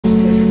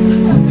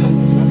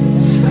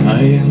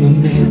I am a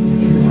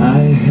man, I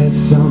have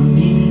some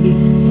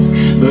needs,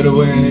 but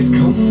when it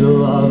comes to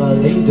love I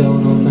lay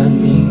down on my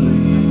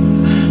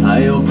knees.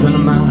 I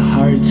open my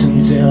heart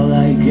until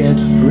I get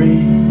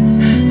free.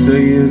 So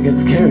you get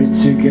scared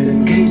to get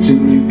engaged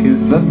and you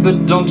give up,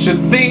 but don't you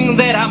think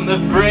that I'm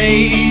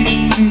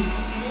afraid to?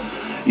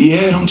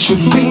 Yeah, don't you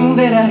think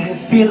that I have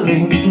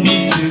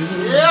feelings too?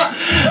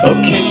 Oh,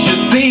 can't you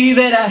see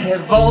that I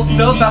have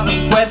also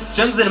 1,000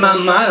 questions in my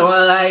mind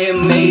while I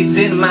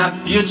imagine my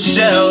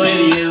future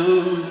with you?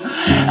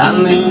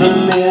 I'm in the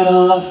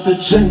middle of the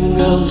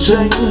jungle,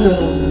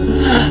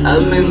 jungle.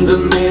 I'm in the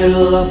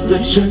middle of the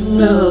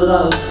jungle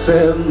of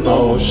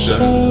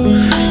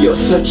emotions. You're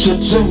such a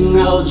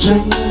jungle,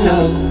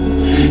 jungle.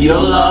 Your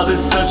love is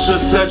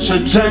such a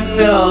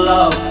jungle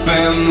of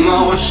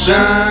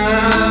emotions.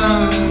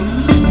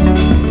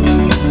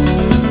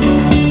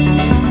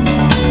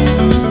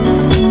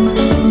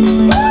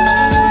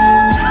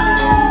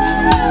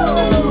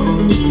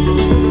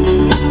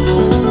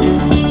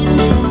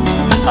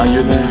 Are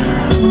you there?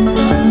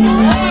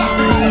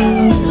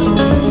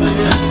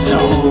 So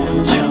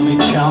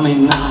tell me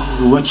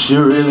now what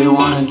you really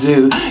wanna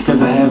do.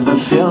 Cause I have the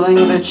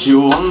feeling that you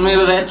want me,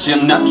 that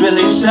you're not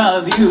really sure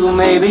of you.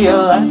 Maybe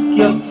you'll ask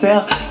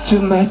yourself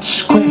too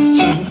much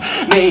questions.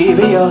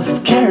 Maybe you're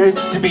scared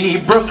to be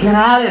broken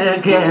out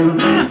again.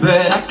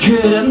 But I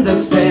could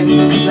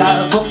understand, cause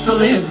I've also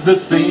lived the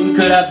same.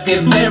 Could have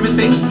given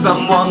everything to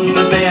someone,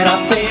 but then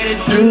I paid it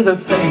through the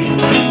pain.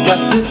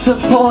 Got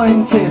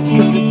disappointed,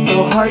 cause it's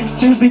so hard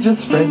to be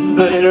just friends.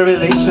 But in a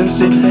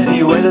relationship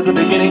anyway, there's a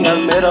beginning, a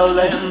middle,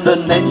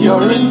 and then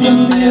you're in the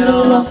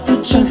middle of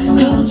the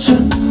jungle,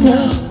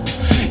 jungle.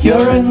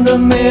 You're in the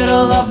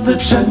middle of the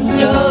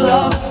jungle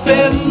of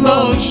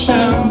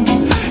emotions.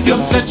 You're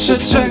such a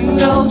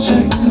jungle,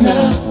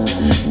 jungle.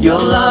 Your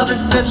love is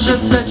such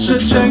a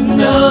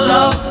jungle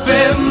of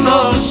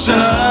emotions.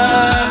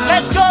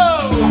 Let's go!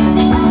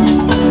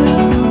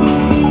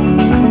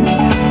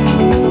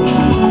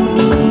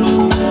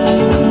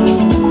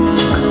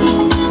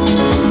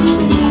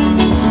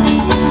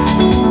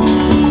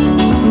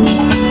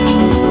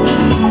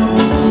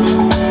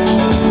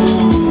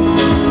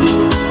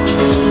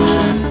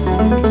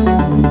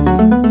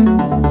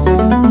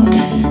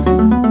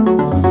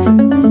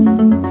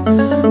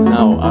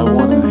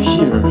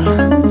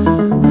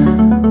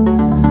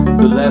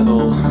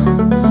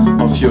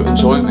 Your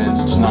enjoyment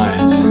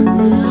tonight.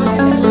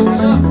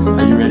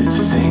 Are you ready to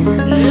sing?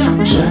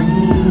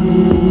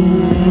 Jungle,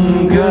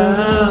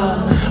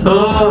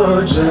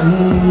 oh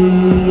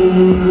jungle,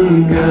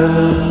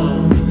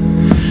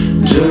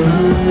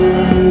 jungle,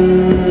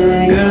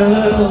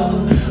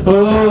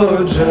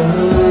 oh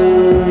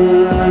jungle,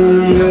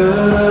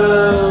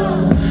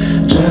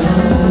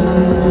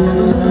 jungle,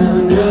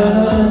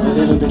 a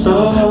little bit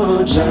louder.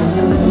 Oh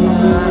jungle,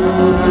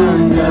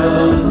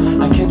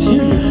 I can't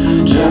hear you.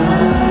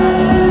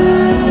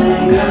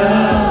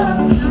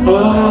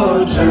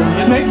 Oh,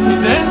 it makes me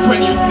dance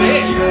when you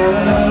sing.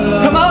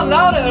 Come on,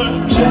 louder.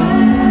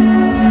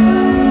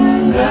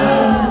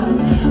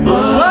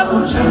 What?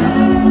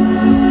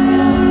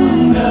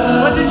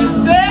 What did you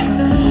say?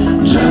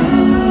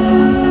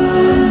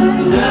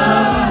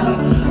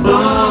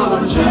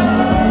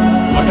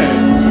 Okay,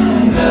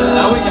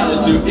 now we gotta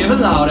do even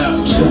louder.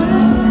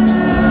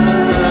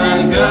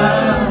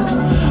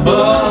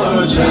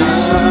 Oh,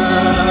 jungle.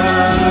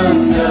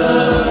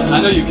 I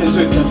know you can do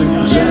it,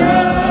 Kaduka.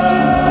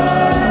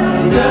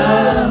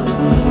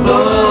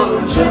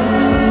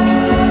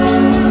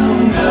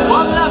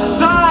 One last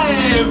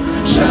time!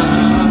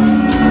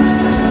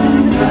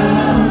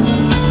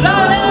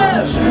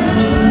 Louder!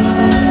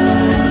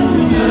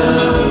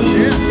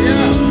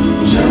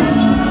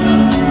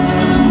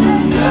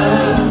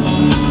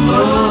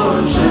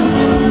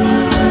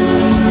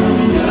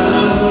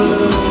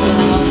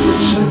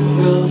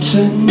 Jungle,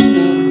 jungle.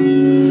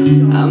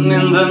 I'm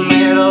in the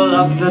middle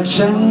of the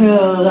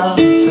jungle of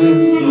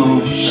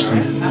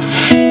emotions.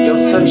 You're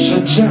such a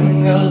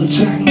jungle,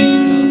 jungle.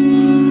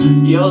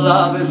 Your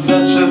love is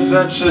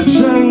such a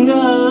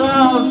jungle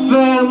of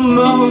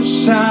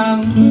emotion.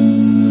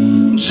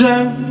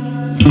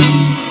 Jungle,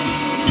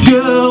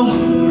 jungle,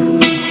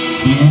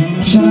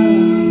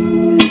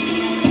 jungle,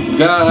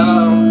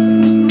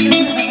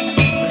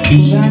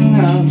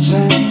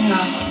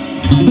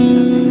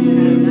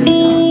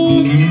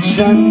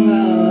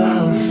 jungle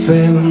of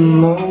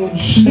emotions.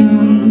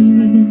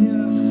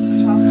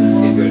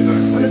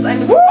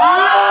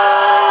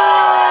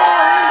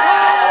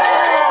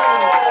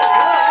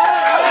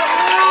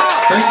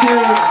 Thank you.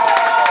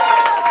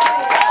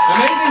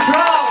 Amazing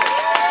crowd.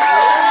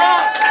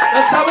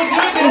 That's how we do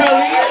it in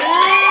Berlin.